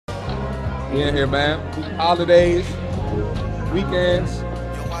We in here, man. Holidays, weekends,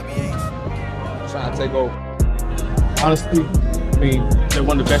 trying to take over. Honestly, I mean, they're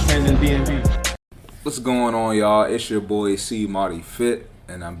one of the best fans in DMV. What's going on, y'all? It's your boy C Marty Fit,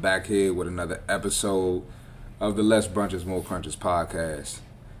 and I'm back here with another episode of the Less Brunches, More Crunches podcast.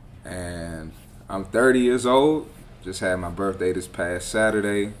 And I'm 30 years old. Just had my birthday this past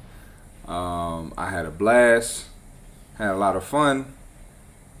Saturday. I had a blast. Had a lot of fun.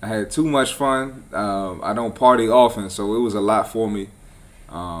 I had too much fun. I don't party often, so it was a lot for me.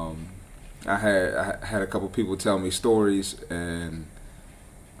 I had a couple people tell me stories, and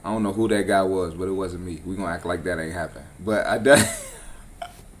I don't know who that guy was, but it wasn't me. We gonna act like that ain't happened. But I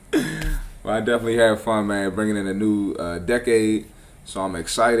definitely had fun, man. Bringing in a new decade, so I'm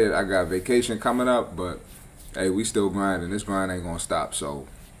excited. I got vacation coming up, but hey, we still grinding. This grind ain't gonna stop. So,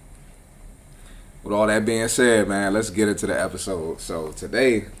 with all that being said, man, let's get into the episode. So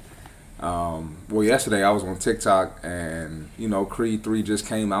today, yesterday I was on TikTok, and Creed 3 just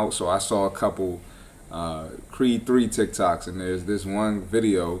came out, so I saw a couple Creed 3 TikToks, and there's this one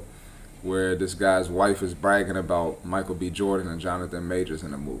video where this guy's wife is bragging about Michael B. Jordan and Jonathan Majors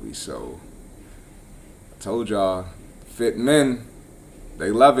in the movie. So I told y'all, fit men, they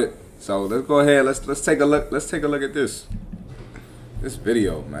love it. So let's go ahead. Let's take a look. Let's take a look at this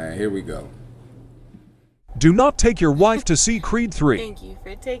video, man. Here we go. Do not take your wife to see Creed 3. Thank you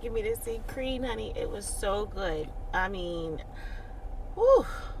for taking me to see Creed, honey. It was so good. I mean, whew.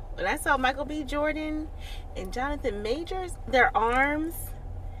 When I saw Michael B. Jordan and Jonathan Majors, their arms,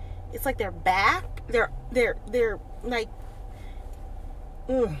 it's like their back, they're like,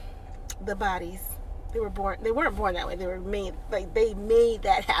 the bodies. They weren't born that way. They were made, like, they made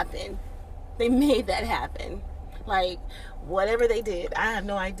that happen. They made that happen. Like, whatever they did, I have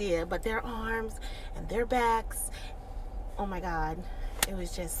no idea. But their arms and their backs, oh my God. It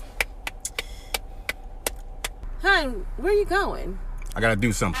was just... Hun, where are you going? I gotta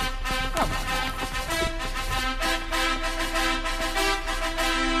do something.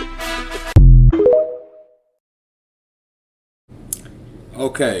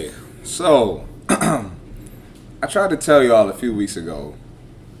 Okay, so I tried to tell y'all a few weeks ago,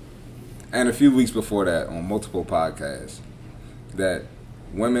 and a few weeks before that on multiple podcasts, that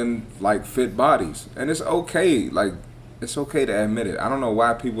women like fit bodies, and it's okay. Like, it's okay to admit it. I don't know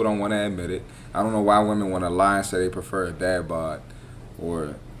why people don't want to admit it. I don't know why women want to lie and say they prefer a dad bod,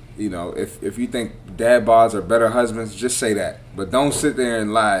 or if you think dad bods are better husbands, just say that. But don't sit there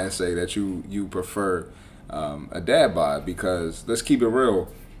and lie and say that you prefer a dad bod, because let's keep it real.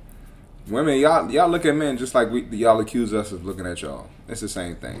 Women, y'all look at men just like y'all accuse us of looking at y'all. It's the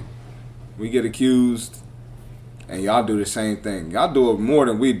same thing. We get accused, and y'all do the same thing. Y'all do it more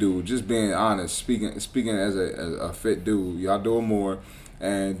than we do. Just being honest, speaking as a fit dude, y'all do it more.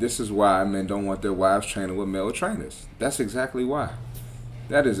 And this is why men don't want their wives training with male trainers. That's exactly why.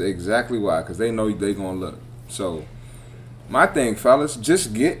 That is exactly why, because they know they gonna look. So my thing, fellas,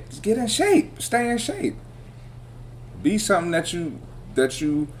 just get in shape. Stay in shape. Be something that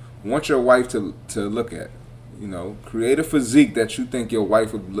you want your wife to look at. Create a physique that you think your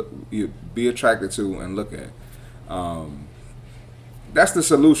wife would be attracted to and look at. That's the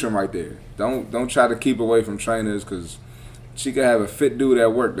solution right there. Don't try to keep away from trainers, because she could have a fit dude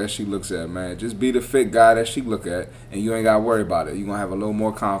at work that she looks at, man. Just be the fit guy that she look at, and you ain't got to worry about it. You're going to have a little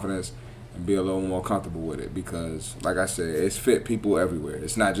more confidence and be a little more comfortable with it, because, like I said, it's fit people everywhere.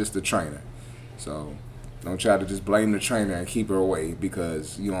 It's not just the trainer. So don't try to just blame the trainer and keep her away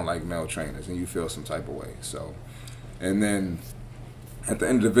because you don't like male trainers and you feel some type of way. So, and then at the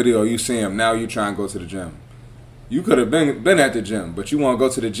end of the video, you see him. Now you try and go to the gym. You could have been at the gym, but you want to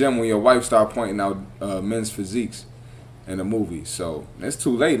go to the gym when your wife start pointing out men's physiques in the movie. So it's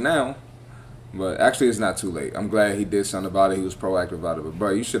too late now. But actually, it's not too late. I'm glad he did something about it. He was proactive about it. But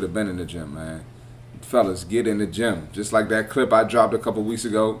bro, you should have been in the gym, man. Fellas, get in the gym. Just like that clip I dropped a couple weeks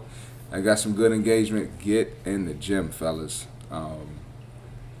ago. I got some good engagement. Get in the gym, fellas.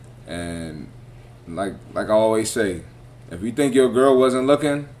 And like I always say, if you think your girl wasn't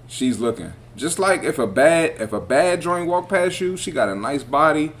looking, she's looking. Just like if a bad joint walk past you, she got a nice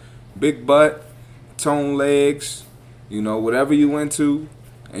body, big butt, toned legs, whatever you into,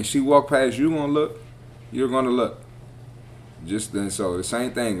 and she walk past you, you're gonna look. Just then, so the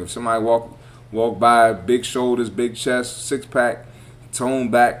same thing. If somebody walk by, big shoulders, big chest, 6-pack,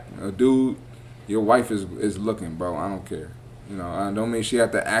 toned back, a dude, your wife is looking, bro. I don't care. I don't mean she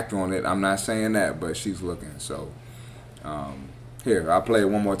have to act on it. I'm not saying that, but she's looking. So, here, I'll play it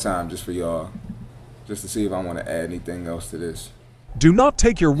one more time just for y'all, just to see if I want to add anything else to this. Do not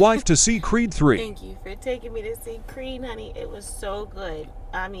take your wife to see Creed 3. Thank you for taking me to see Creed, honey. It was so good.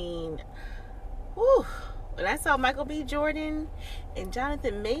 I mean, Whew. When I saw Michael B. Jordan and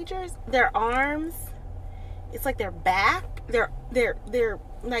Jonathan Majors, their arms, it's like their back, they're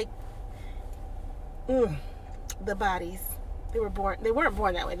like the bodies. They weren't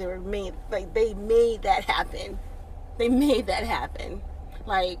born that way. They were made, like, they made that happen. They made that happen.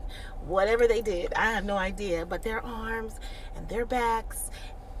 Like, whatever they did, I have no idea. But their arms and their backs,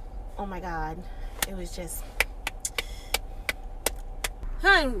 oh my God. It was just...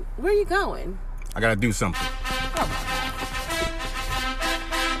 Hun, where are you going? I gotta do something.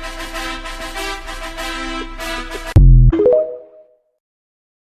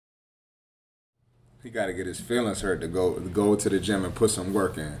 He got to get his feelings hurt to go to the gym and put some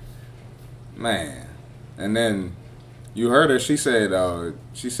work in, man. And then you heard her. She said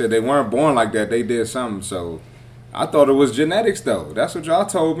they weren't born like that. They did something. So I thought it was genetics, though. That's what y'all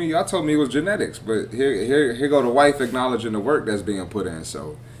told me. Y'all told me it was genetics. But here go the wife acknowledging the work that's being put in.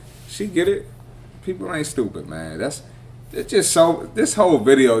 So she get it. People ain't stupid, man. It's just so. This whole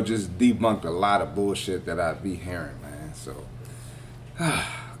video just debunked a lot of bullshit that I be hearing, man. So,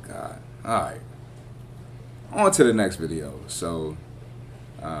 God. All right. On to the next video. So,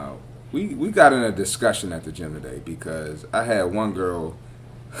 we got in a discussion at the gym today because I had one girl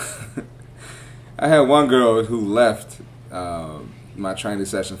who left my training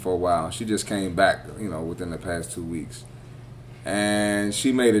session for a while. She just came back, within the past 2 weeks. And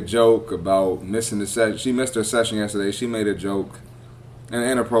she made a joke about missing the session. She missed her session yesterday. She made a joke, an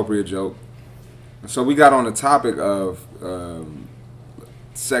inappropriate joke. So we got on the topic of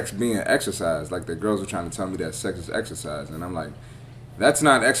sex being exercise. Like, the girls were trying to tell me that sex is exercise. And I'm like, that's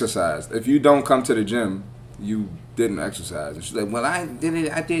not exercise. If you don't come to the gym, you didn't exercise. And she's like, well, I did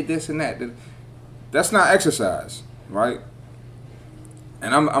it. I did this and that. That's not exercise, right?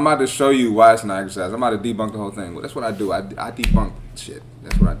 And I'm about to show you why it's not exercise. I'm about to debunk the whole thing. Well, that's what I do. I debunk shit.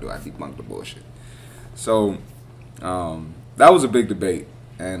 That's what I do. I debunk the bullshit. So that was a big debate.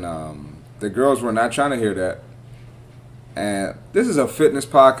 And the girls were not trying to hear that. And this is a fitness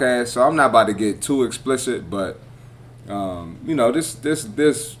podcast, so I'm not about to get too explicit. But,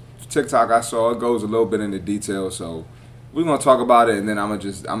 this TikTok I saw, it goes a little bit into detail. So we're going to talk about it, and then I'm going to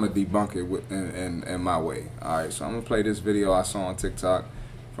debunk it in my way. All right, so I'm going to play this video I saw on TikTok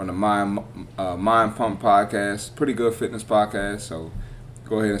from the Mind Pump podcast. Pretty good fitness podcast, so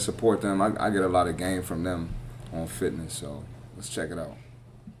go ahead and support them. I get a lot of gain from them on fitness, so let's check it out.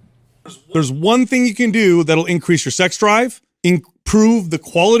 There's one thing you can do that'll increase your sex drive, improve the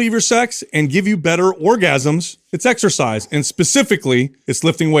quality of your sex, and give you better orgasms. It's exercise, and specifically, it's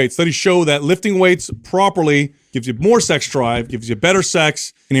lifting weights. Studies show that lifting weights properly gives you more sex drive, gives you better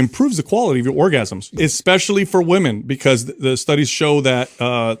sex, and improves the quality of your orgasms, especially for women, because the studies show that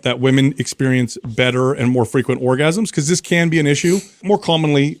that women experience better and more frequent orgasms, because this can be an issue more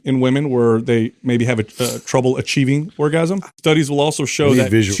commonly in women where they maybe have trouble achieving orgasm. Studies will also show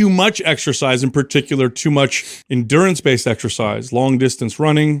that too much exercise, in particular, too much endurance-based exercise, long-distance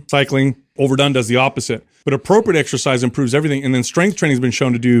running, cycling, overdone does the opposite. But appropriate exercise improves everything, and then strength training has been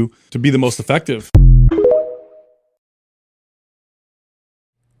shown to be the most effective.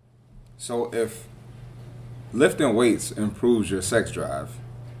 So if lifting weights improves your sex drive,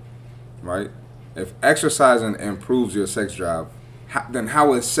 right? If exercising improves your sex drive, then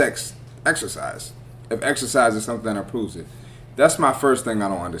how is sex exercise? If exercise is something that improves it, that's my first thing I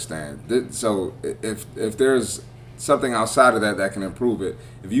don't understand. So if there's something outside of that can improve it,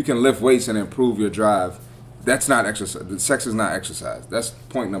 if you can lift weights and improve your drive, that's not exercise. The sex is not exercise. That's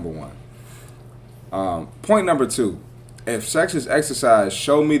point number one. Point number two. If sex is exercise,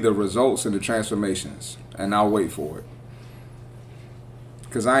 show me the results and the transformations, and I'll wait for it.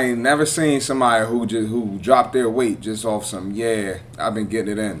 Cause I ain't never seen somebody who dropped their weight just off some, I've been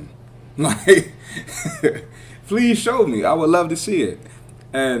getting it in. Like, please show me. I would love to see it.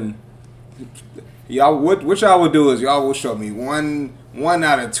 And y'all, what y'all would do is y'all will show me one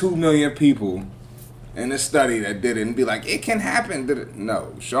out of 2 million people in this study that did it, and be like, it can happen.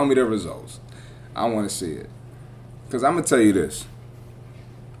 No, show me the results. I want to see it. Because I'm going to tell you this.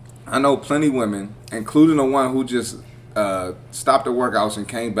 I know plenty of women, including the one who just stopped the workouts and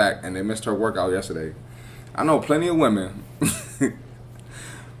came back and they missed her workout yesterday. I know plenty of women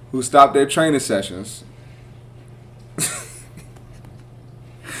who stopped their training sessions.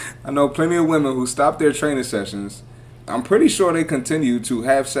 I know plenty of women who stopped their training sessions. I'm pretty sure they continue to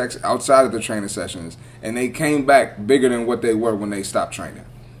have sex outside of the training sessions, and they came back bigger than what they were when they stopped training.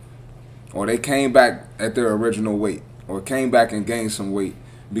 Or they came back at their original weight, or came back and gained some weight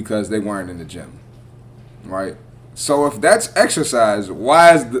because they weren't in the gym, right? So if that's exercise,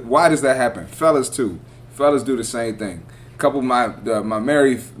 why does that happen? Fellas too. Fellas do the same thing. A couple of my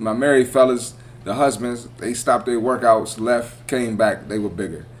married fellas, The husbands, they stopped their workouts, left, came back, they were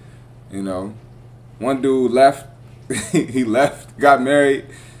bigger. You know, one dude left, he left, got married,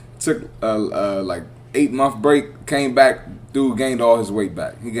 took a like 8-month break, came back, dude gained all his weight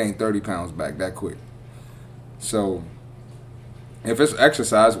back. He gained 30 pounds back that quick. So, if it's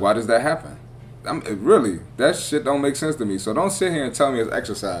exercise, why does that happen? Really, that shit don't make sense to me. So don't sit here and tell me it's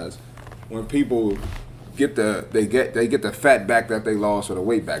exercise when people get the fat back that they lost or the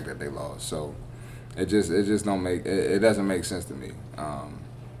weight back that they lost. So it just don't make it doesn't make sense to me.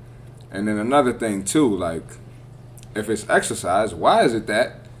 And then another thing too, like if it's exercise, why is it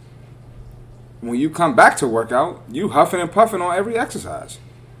that when you come back to work out, you huffing and puffing on every exercise?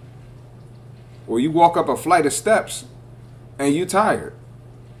 Or you walk up a flight of steps and you tired.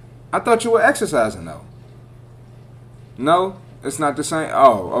 I thought you were exercising though. No, it's not the same.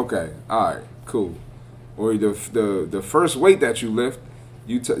 Oh, okay, all right, cool. Or the first weight that you lift,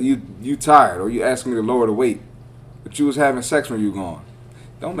 you tired, or you asked me to lower the weight, but you was having sex when you gone.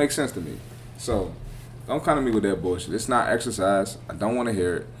 Don't make sense to me. So don't come to me with that bullshit. It's not exercise. I don't want to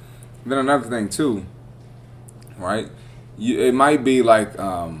hear it. Then another thing too, right? It might be like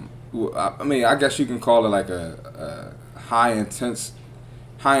I mean, I guess you can call it like a high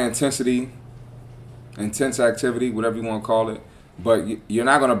intensity, intense activity, whatever you want to call it. But you're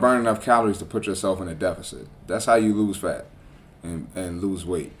not going to burn enough calories to put yourself in a deficit. That's how you lose fat and lose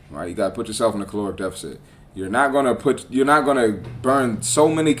weight, right? You got to put yourself in a caloric deficit. You're not going to burn so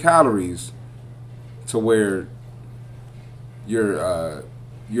many calories to where you're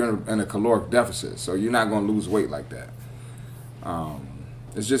in a caloric deficit. So you're not going to lose weight like that.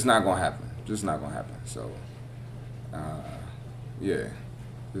 It's just not going to happen. Just not going to happen. So, yeah.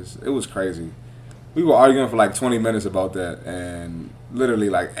 It was crazy. We were arguing for like 20 minutes about that, and literally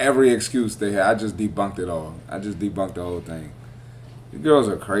like every excuse they had, I just debunked it all. I just debunked the whole thing. The girls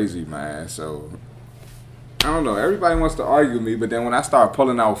are crazy, man. So, I don't know. Everybody wants to argue with me, but then when I start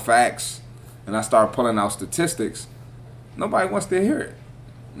pulling out facts and I start pulling out statistics, nobody wants to hear it.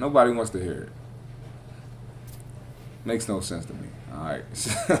 Nobody wants to hear it. Makes no sense to me. All right.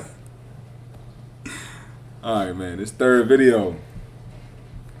 All right, man. This third video.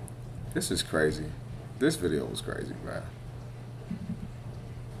 This is crazy. This video was crazy, man.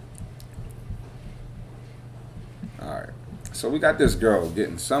 Alright. So we got this girl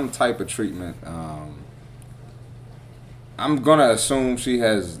getting some type of treatment. I'm going to assume she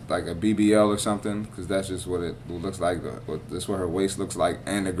has like a BBL or something, because that's just what it looks like. That's what her waist looks like.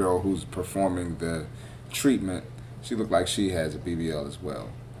 And the girl who's performing the treatment, she looked like she has a BBL as well.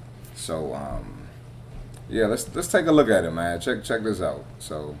 So, yeah, let's take a look at it, man. Check this out.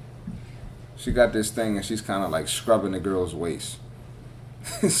 So she got this thing and she's kind of like scrubbing the girl's waist.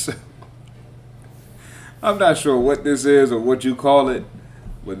 So, I'm not sure what this is or what you call it,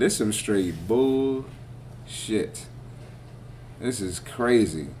 but this is some straight bullshit. This is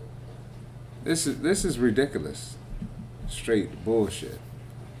crazy. This is ridiculous. Straight bullshit.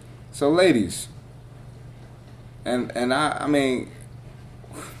 So ladies, and I mean,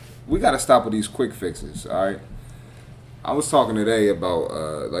 we got to stop with these quick fixes, all right? I was talking today about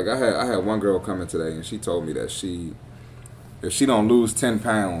like I had one girl come in today and she told me that if she don't lose 10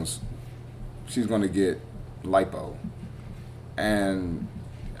 pounds, she's gonna get lipo. And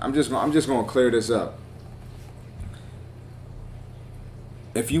I'm just gonna clear this up.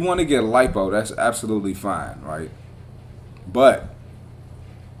 If you want to get lipo, that's absolutely fine, right? But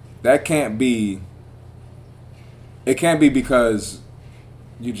that can't be. It can't be because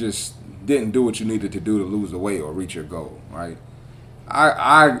you just didn't do what you needed to do to lose the weight or reach your goal, right?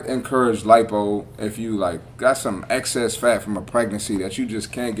 I encourage lipo if you like got some excess fat from a pregnancy that you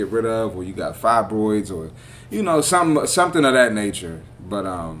just can't get rid of, or you got fibroids, or something of that nature. But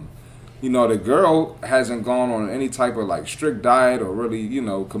the girl hasn't gone on any type of like strict diet or really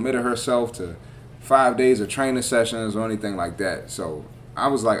committed herself to 5 days of training sessions or anything like that. So I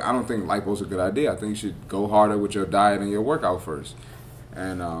was like, I don't think lipo's a good idea. I think you should go harder with your diet and your workout first.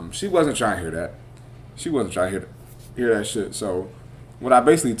 And she wasn't trying to hear that. She wasn't trying to hear that shit. So what I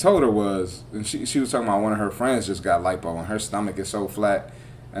basically told her was, and she was talking about one of her friends just got lipo and her stomach is so flat.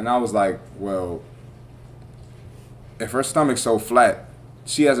 And I was like, well, if her stomach's so flat,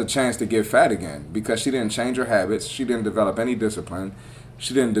 she has a chance to get fat again because she didn't change her habits. She didn't develop any discipline.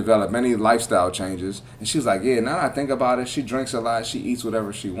 She didn't develop any lifestyle changes. And she's like, yeah, now that I think about it, she drinks a lot. She eats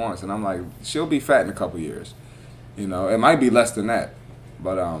whatever she wants. And I'm like, she'll be fat in a couple years. It might be less than that.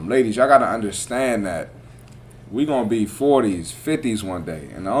 But ladies, y'all got to understand that we're going to be 40s, 50s one day.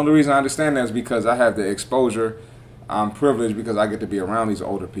 And the only reason I understand that is because I have the exposure. I'm privileged because I get to be around these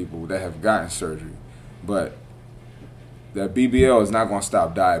older people that have gotten surgery. But that BBL is not going to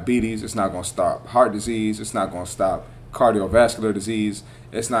stop diabetes. It's not going to stop heart disease. It's not going to stop cardiovascular disease.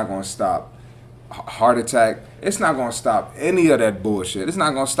 It's not going to stop heart attack. It's not going to stop any of that bullshit. It's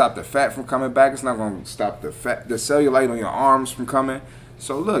not going to stop the fat from coming back. It's not going to stop the cellulite on your arms from coming.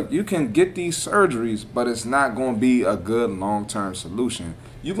 So look, you can get these surgeries, but it's not going to be a good long-term solution.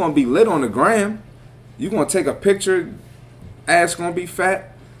 You're going to be lit on the gram. You're going to take a picture, ass going to be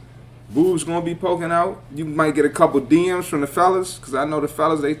fat, boobs going to be poking out. You might get a couple DMs from the fellas, because I know the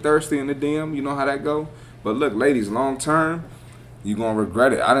fellas, they thirsty in the DM. You know how that go. But look, ladies, long-term, you're going to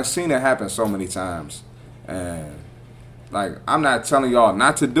regret it. I done seen it happen so many times. And, like, I'm not telling y'all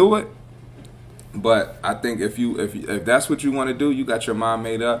not to do it, but I think if that's what you want to do, you got your mind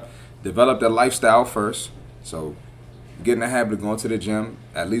made up. Develop that lifestyle first. So get in the habit of going to the gym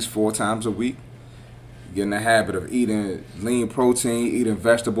at least 4 times a week. Get in the habit of eating lean protein, eating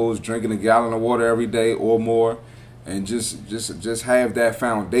vegetables, drinking a gallon of water every day or more, and just have that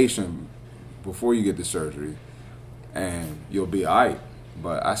foundation before you get the surgery, and you'll be all right.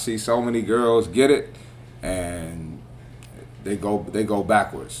 But I see so many girls get it, and they go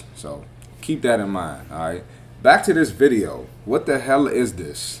backwards. So keep that in mind, all right? Back to this video. What the hell is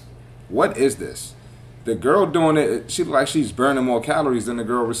this? What is this? The girl doing it, she look like she's burning more calories than the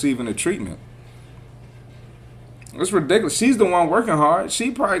girl receiving the treatment. It's ridiculous. She's the one working hard.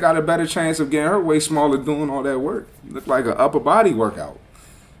 She probably got a better chance of getting her waist smaller doing all that work. Look like an upper body workout.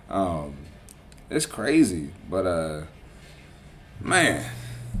 It's crazy, but man,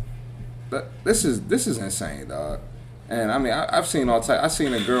 this is insane, dog. And I mean, I've seen all type. I've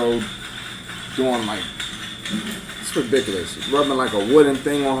seen a girl doing like, it's ridiculous, rubbing like a wooden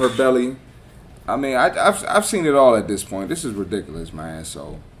thing on her belly. I mean, I've seen it all at this point. This is ridiculous, man.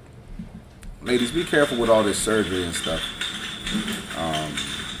 So, ladies, be careful with all this surgery and stuff.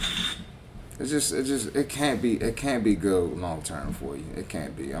 It can't be good long term for you. It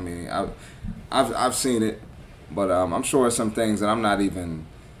can't be. I mean, I've seen it, but I'm sure some things that I'm not even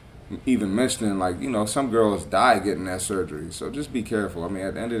mentioning. Like, you know, some girls die getting that surgery. So just be careful. I mean,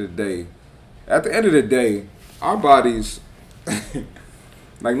 at the end of the day, our bodies,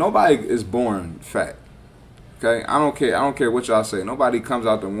 like, nobody is born fat. Okay, I don't care what y'all say. Nobody comes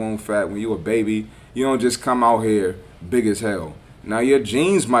out the womb fat. When you a baby, you don't just come out here big as hell. Now your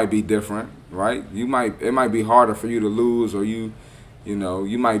genes might be different, right? It might be harder for you to lose, or you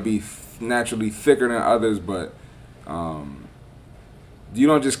might be naturally thicker than others, but you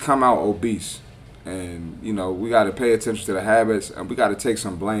don't just come out obese. And you know, we got to pay attention to the habits, and we got to take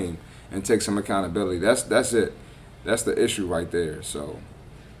some blame and take some accountability. That's it. That's the issue right there. So,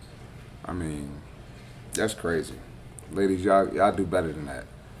 I mean, that's crazy. Ladies, y'all do better than that.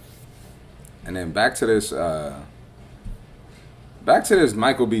 And then back to this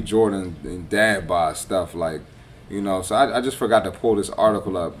Michael B. Jordan and dad bod stuff, like, you know, so I just forgot to pull this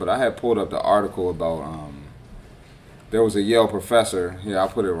article up, but I had pulled up the article about there was a Yale professor, here, I'll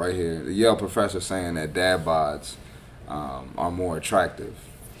put it right here, the Yale professor saying that dad bods are more attractive.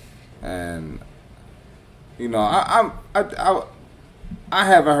 And, you know, I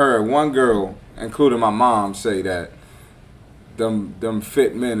haven't heard one girl, including my mom, say that them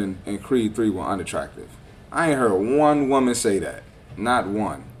fit men in Creed 3 were unattractive. I ain't heard one woman say that. Not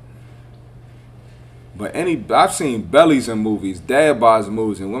one. But I've seen bellies in movies, dad bods in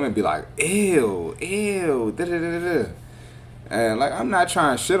movies, and women be like, ew, da da da da. And like, I'm not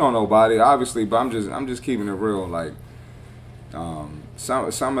trying to shit on nobody, obviously, but I'm just keeping it real. Like,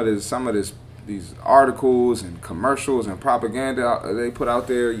 some of these articles and commercials and propaganda they put out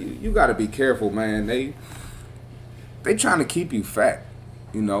there, you got to be careful, man. They trying to keep you fat.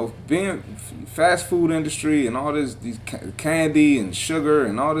 You know, being fast food industry and all these candy and sugar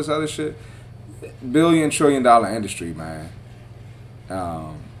and all this other shit, $1 billion, $1 trillion industry, man.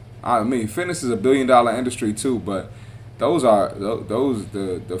 I mean, fitness is a $1 billion industry too, but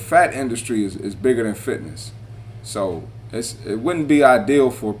the fat industry is bigger than fitness. So it wouldn't be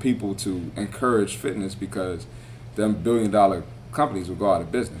ideal for people to encourage fitness, because them $1 billion companies will go out of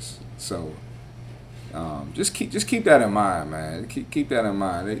business. So just keep that in mind, man. Keep that in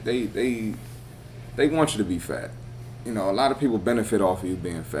mind. They want you to be fat. You know, a lot of people benefit off of you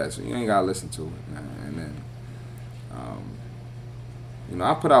being fat, so you ain't gotta listen to it, man. And then, you know,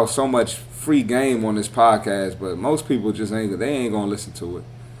 I put out so much free game on this podcast, but most people just ain't gonna listen to it.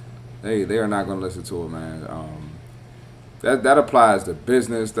 They are not gonna listen to it, man. That applies to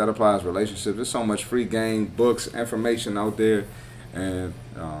business. That applies to relationships. There's so much free game, books, information out there, and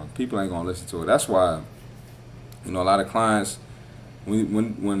people ain't gonna listen to it. That's why, you know, a lot of clients,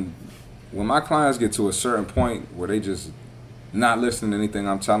 when my clients get to a certain point where they just not listening to anything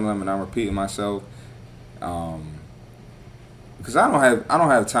I'm telling them and I'm repeating myself, because I don't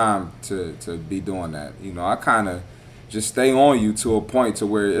have time to be doing that. You know, I kind of just stay on you to a point to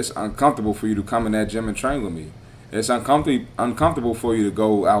where it's uncomfortable for you to come in that gym and train with me. It's uncomfortable for you to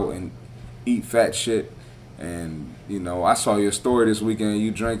go out and eat fat shit. And, you know, I saw your story this weekend,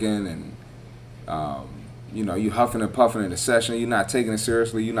 you drinking and, you know, you huffing and puffing in the session. You're not taking it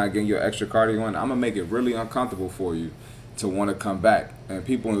seriously. You're not getting your extra cardio in. I'm going to make it really uncomfortable for you to want to come back. And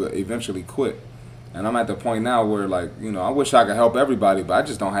people will eventually quit. And I'm at the point now where, like, you know, I wish I could help everybody, but I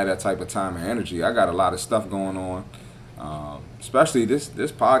just don't have that type of time and energy. I got a lot of stuff going on. Especially this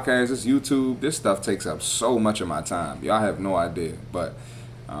podcast, this YouTube, this stuff takes up so much of my time. Y'all have no idea. But,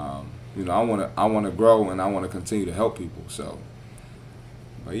 you know, I want to grow and I want to continue to help people. So,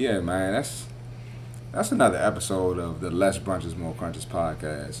 but yeah, man, that's another episode of the Less Brunches, More Crunches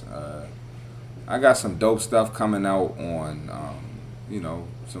podcast. I got some dope stuff coming out on, you know,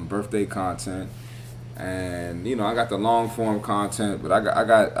 some birthday content. And, you know, I got the long form content, but I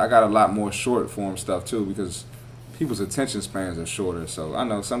got a lot more short form stuff too, because people's attention spans are shorter. So I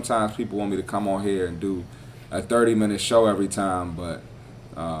know sometimes people want me to come on here and do a 30-minute show every time, but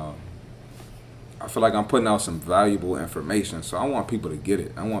I feel like I'm putting out some valuable information. So I want people to get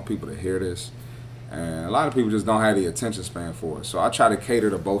it. I want people to hear this. And a lot of people just don't have the attention span for it. So I try to cater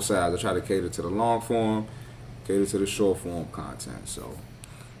to both sides. I try to cater to the long form, cater to the short form content. So,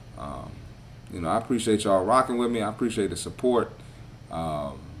 you know, I appreciate y'all rocking with me. I appreciate the support.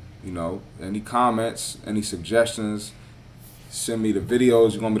 You know, any comments, any suggestions, send me the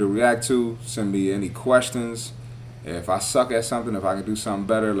videos you want me to react to. Send me any questions. If I suck at something, if I can do something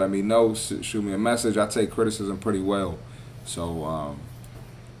better, let me know. Shoot me a message. I take criticism pretty well. So,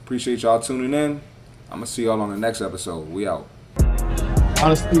 appreciate y'all tuning in. I'm going to see y'all on the next episode. We out.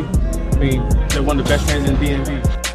 Honestly, I mean, they're one of the best fans in DMV.